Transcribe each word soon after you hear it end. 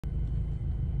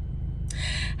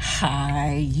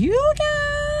Hi, you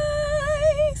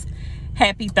guys.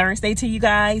 Happy Thursday to you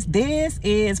guys. This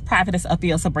is Prophetess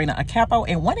Sabrina Acapo,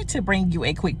 and wanted to bring you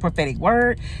a quick prophetic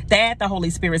word that the Holy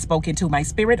Spirit spoke into my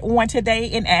spirit on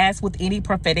today. And as with any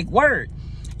prophetic word,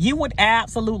 you would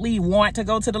absolutely want to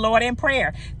go to the Lord in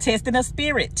prayer, testing the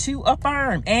spirit to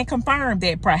affirm and confirm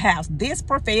that perhaps this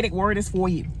prophetic word is for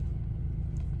you.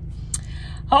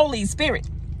 Holy Spirit,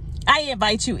 I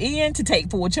invite you in to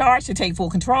take full charge, to take full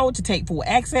control, to take full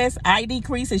access. I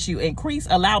decrease as you increase.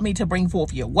 Allow me to bring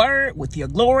forth your word with your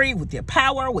glory, with your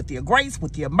power, with your grace,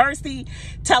 with your mercy,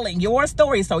 telling your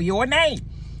story so your name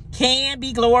can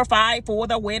be glorified for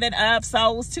the winning of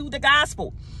souls to the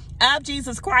gospel of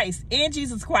Jesus Christ. In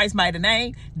Jesus Christ's mighty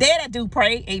name, that I do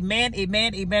pray. Amen,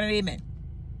 amen, amen, and amen.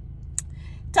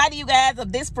 Title, you guys,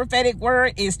 of this prophetic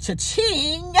word is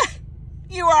Cha-Ching.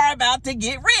 You are about to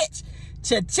get rich.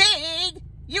 Cha-Ching,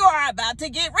 you are about to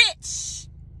get rich.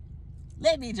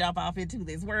 Let me jump off into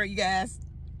this word, you guys.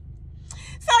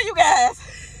 So, you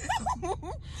guys,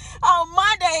 on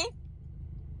Monday,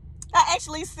 I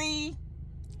actually see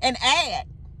an ad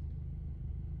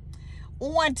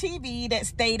on TV that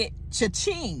stated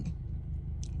Cha-Ching,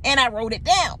 and I wrote it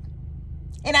down.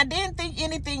 And I didn't think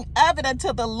anything of it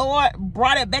until the Lord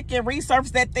brought it back and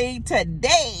resurfaced that thing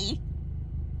today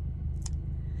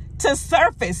to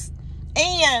surface.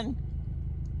 And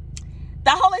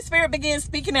the Holy Spirit began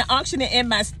speaking and unctioning in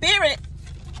my spirit.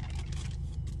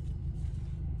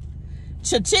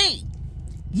 Cha-Ching,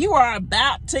 you are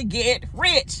about to get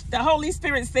rich. The Holy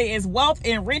Spirit says wealth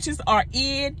and riches are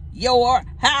in your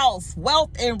house.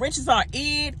 Wealth and riches are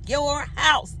in your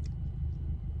house.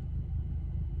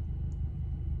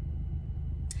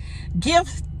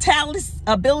 Gifts, talents,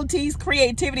 abilities,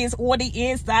 creativity is on the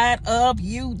inside of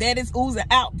you. That is oozing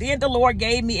out. Then the Lord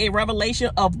gave me a revelation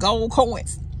of gold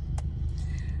coins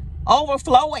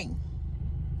overflowing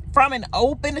from an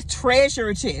open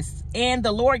treasure chest. And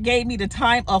the Lord gave me the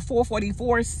time of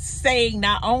 4:44, saying,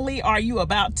 not only are you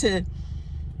about to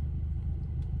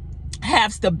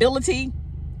have stability,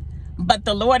 but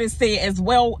the Lord is saying as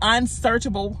well,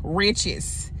 unsearchable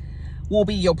riches will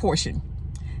be your portion.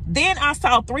 Then I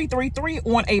saw 333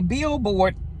 on a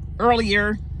billboard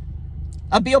earlier,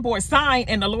 a billboard sign,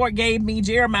 and the Lord gave me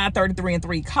Jeremiah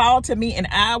 33:3. Call to me and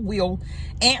I will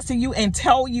answer you and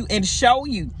tell you and show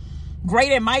you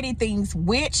great and mighty things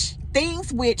which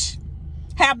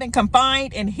have been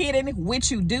confined and hidden,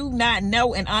 which you do not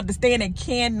know and understand and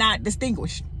cannot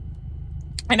distinguish.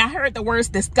 And I heard the words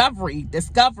discovery,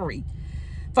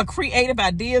 for creative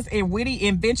ideas and witty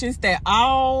inventions, that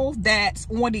all that's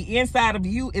on the inside of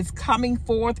you is coming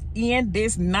forth in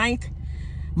this 9th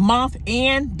month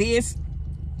and this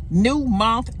new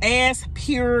month as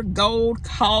pure gold,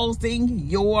 causing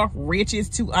your riches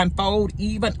to unfold,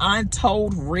 even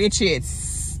untold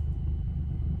riches.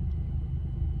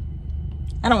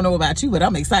 I don't know about you, but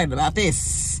I'm excited about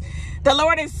this. The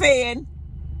Lord is saying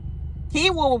he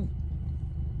will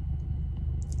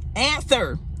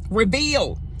answer,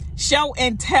 reveal, show,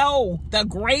 and tell the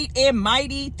great and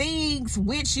mighty things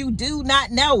which you do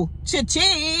not know.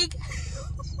 Cha-Ching.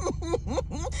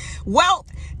 Wealth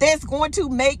that's going to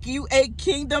make you a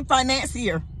kingdom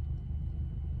financier.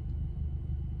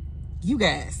 You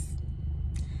guys,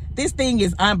 this thing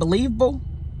is unbelievable.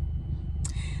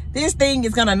 This thing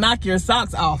is going to knock your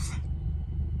socks off.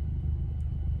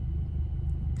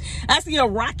 I see a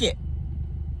rocket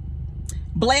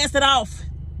blasted off,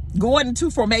 going into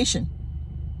formation.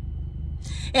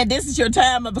 And this is your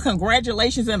time of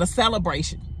congratulations and a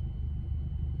celebration.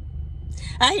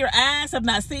 I hear eyes have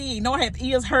not seen, nor have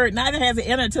ears heard, neither has it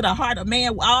entered into the heart of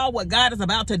man all what God is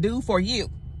about to do for you.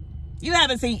 You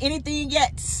haven't seen anything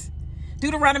yet.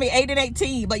 Deuteronomy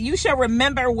 8:18. But you shall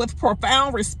remember with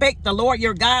profound respect the Lord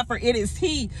your God, for it is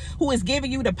he who is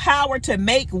giving you the power to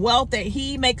make wealth, that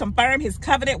he may confirm his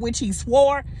covenant which he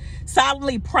swore,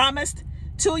 solemnly promised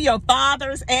to your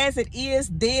fathers, as it is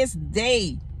this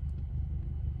day.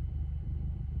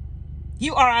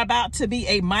 You are about to be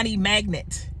a money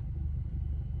magnet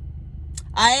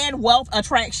and wealth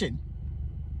attraction.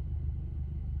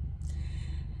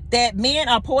 That men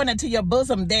are pouring into your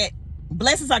bosom, that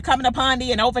blessings are coming upon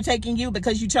thee and overtaking you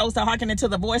because you chose to hearken into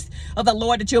the voice of the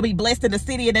Lord, that you'll be blessed in the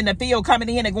city and in the field, coming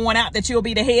in and going out, that you'll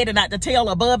be the head and not the tail,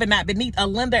 above and not beneath, a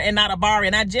lender and not a borrower.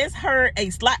 And I just heard a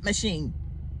slot machine.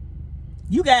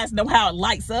 You guys know how it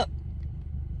lights up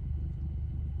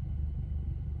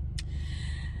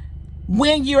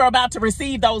when you're about to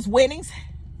receive those winnings.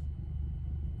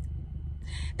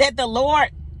 That the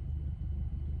Lord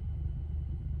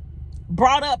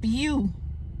brought up, you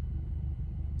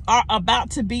are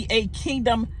about to be a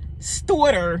kingdom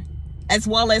stewarder as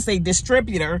well as a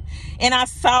distributor. And I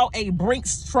saw a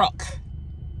Brinks truck,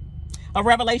 a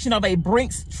revelation of a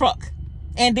Brinks truck.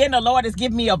 And then the Lord has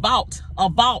given me a vault,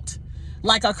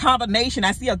 like a combination.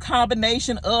 I see a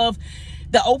combination of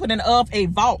the opening of a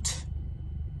vault.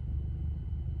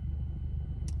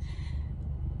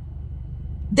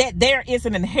 That there is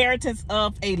an inheritance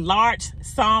of a large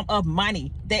sum of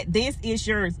money. That this is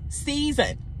your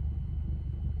season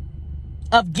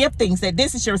of giftings. That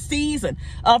this is your season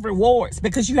of rewards.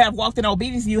 Because you have walked in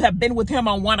obedience. You have been with him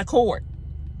on one accord.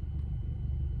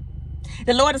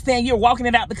 The Lord is saying you're walking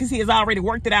it out because he has already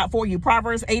worked it out for you.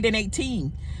 Proverbs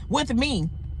 8:18. With me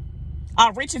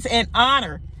are riches and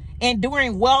honor,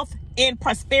 enduring wealth and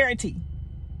prosperity,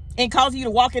 and cause you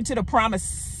to walk into the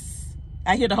promise.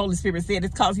 I hear the Holy Spirit say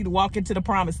it's cause you to walk into the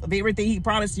promise of everything he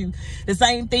promised you. The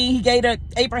same thing he gave to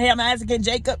Abraham, Isaac, and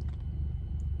Jacob.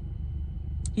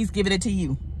 He's giving it to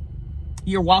you.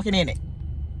 You're walking in it.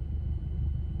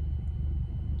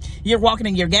 You're walking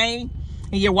in your gain,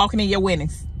 and you're walking in your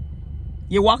winnings.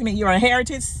 You're walking in your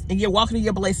inheritance, and you're walking in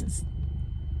your blessings.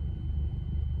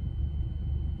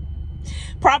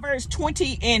 Proverbs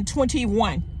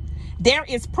 20:21. There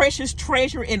is precious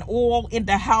treasure and oil in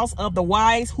the house of the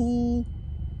wise who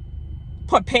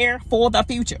prepare for the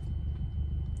future.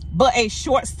 But a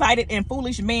short-sighted and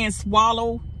foolish man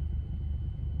swallows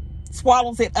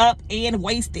it up and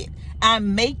wastes it.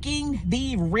 I'm making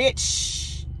thee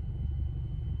rich,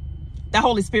 the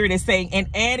Holy Spirit is saying, and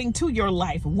adding to your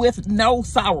life with no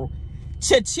sorrow.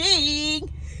 Cha-Ching.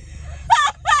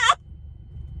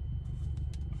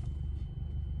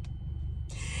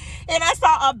 And I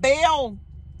saw a bell.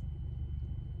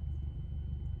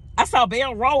 I saw a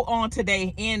bell roll on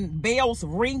today, and bells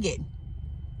ringing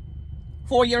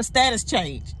for your status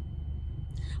change,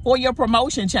 for your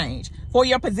promotion change, for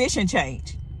your position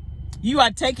change. You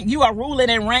are ruling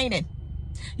and reigning.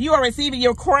 You are receiving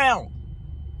your crown.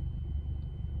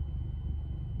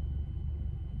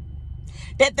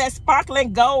 That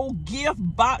sparkling gold gift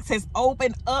box has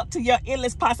opened up to your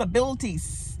endless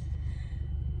possibilities,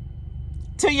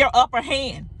 to your upper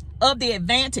hand of the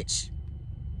advantage,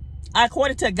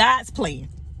 according to God's plan,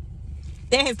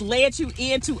 that has led you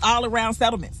into all around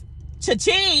settlements.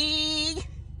 Cha-Ching!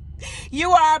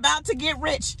 You are about to get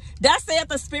rich. That saith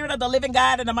the Spirit of the living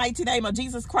God in the mighty name of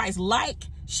Jesus Christ. Like,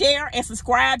 share, and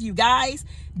subscribe, you guys.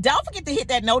 Don't forget to hit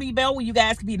that noti bell where you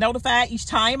guys can be notified each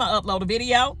time I upload a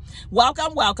video.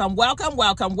 Welcome, welcome, welcome,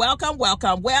 welcome, welcome,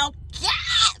 welcome, welcome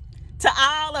to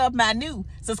all of my new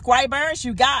subscribers,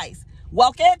 you guys.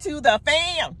 Welcome to the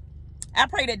fam. I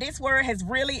pray that this word has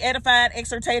really edified,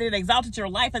 exhortated, and exalted your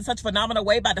life in such a phenomenal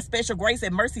way by the special grace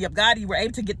and mercy of God. You were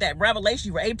able to get that revelation.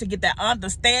 You were able to get that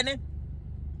understanding.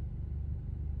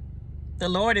 The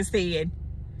Lord is saying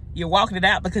you're walking it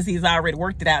out because he's already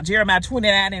worked it out. Jeremiah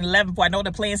 29:11. For I know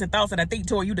the plans and thoughts that I think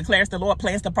toward you, declares the Lord.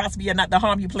 Plans to prosper you and not to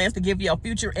harm you. Plans to give you a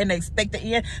future and expect the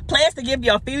end. Plans to give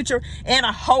you a future and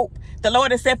a hope. The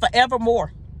Lord has said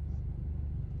forevermore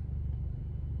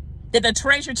that the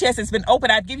treasure chest has been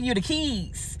opened. I've given you the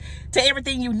keys to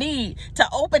everything you need to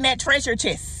open that treasure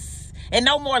chest. And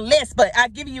no more less, but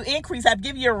I've given you increase. I've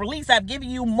given you a release. I've given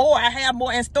you more. I have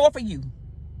more in store for you.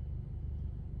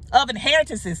 Of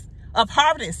inheritances, of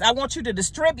harvest, I want you to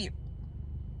distribute.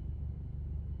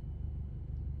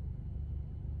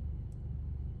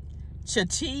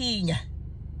 Cha-Ching.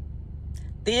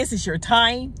 This is your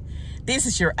time. This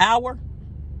is your hour.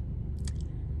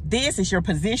 This is your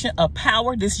position of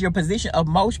power. This is your position of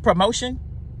promotion.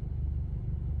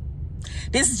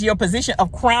 This is your position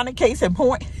of crowning, case in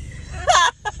point.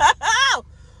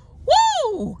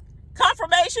 Woo!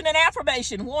 Confirmation and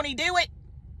affirmation. Won't he do it?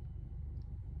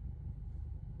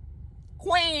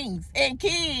 Queens and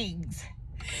kings,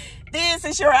 this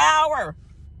is your hour.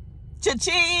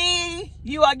 Cha-Ching!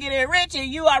 You are getting rich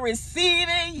and you are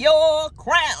receiving your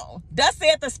crown. Thus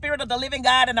saith the Spirit of the living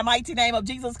God in the mighty name of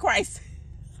Jesus Christ.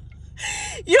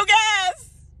 You guys,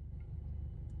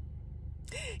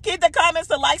 keep the comments,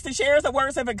 the likes, the shares, the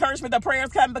words of encouragement, the prayers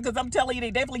coming, because I'm telling you,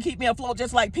 they definitely keep me afloat,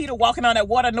 just like Peter walking on that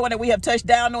water, knowing that we have touched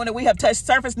down, knowing that we have touched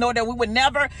surface, knowing that we would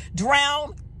never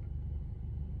drown.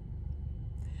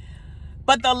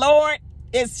 But the Lord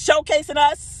is showcasing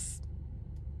us,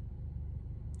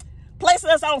 placing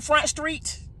us on Front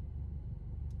Street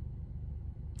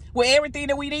with everything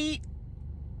that we need.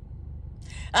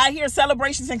 I hear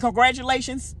celebrations and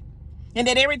congratulations, and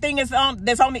that everything that's on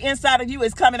the inside of you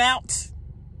is coming out.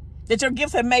 That your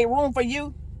gifts have made room for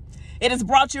you. It has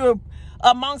brought you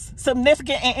amongst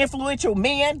significant and influential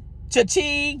men.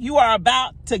 Cha-Ching, you are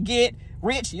about to get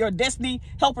rich. Your destiny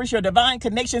helpers, your divine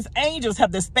connections, angels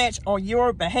have dispatched on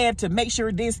your behalf to make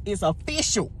sure this is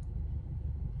official.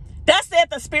 Thus said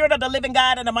the Spirit of the living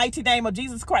God in the mighty name of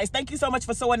Jesus Christ. Thank you so much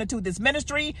for sowing into this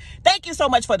ministry. Thank you so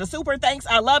much for the super thanks.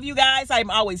 I love you guys.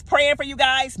 I'm always praying for you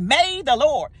guys. May the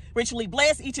Lord richly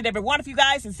bless each and every one of you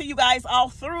guys and see you guys all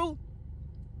through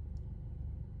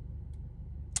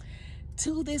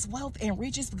to this wealth and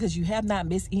riches, because you have not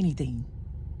missed anything.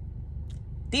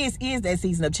 This is that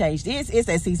season of change. This is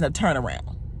that season of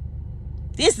turnaround.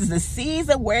 This is the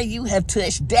season where you have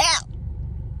touched down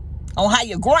on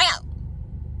higher ground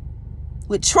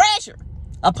with treasure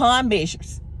upon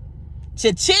measures.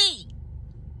 Cha-Ching.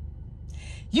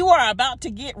 You are about to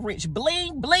get rich.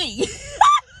 Bling, bling.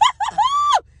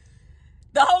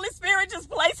 The Holy Spirit just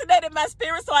placing that in my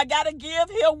spirit, so I got to give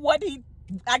him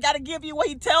I got to give you what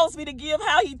he tells me to give,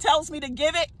 how he tells me to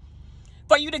give it,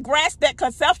 for you to grasp that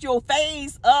conceptual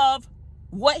phase of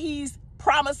what he's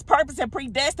promised, purpose, and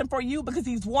predestined for you, because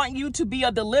he's wanting you to be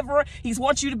a deliverer. He's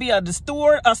wants you to be a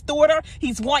stewarder.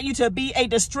 He's want you to be a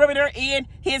distributor in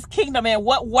his kingdom. And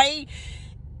what way?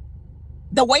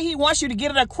 The way he wants you to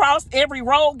get it across every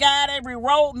road guide, every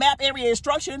road map, every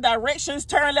instruction, directions,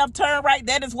 turn left, turn right.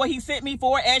 That is what he sent me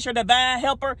for as your divine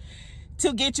helper,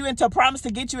 to get you into promise,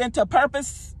 to get you into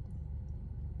purpose,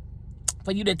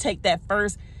 for you to take that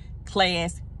first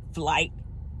class flight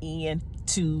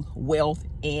into wealth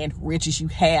and riches you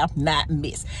have not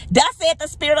missed. That said the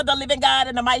Spirit of the living God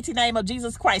in the mighty name of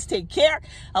Jesus Christ. Take care.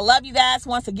 I love you guys.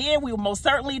 Once again, we will most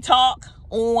certainly talk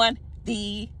on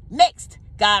the next.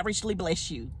 God richly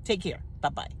bless you. Take care.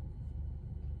 Bye-bye.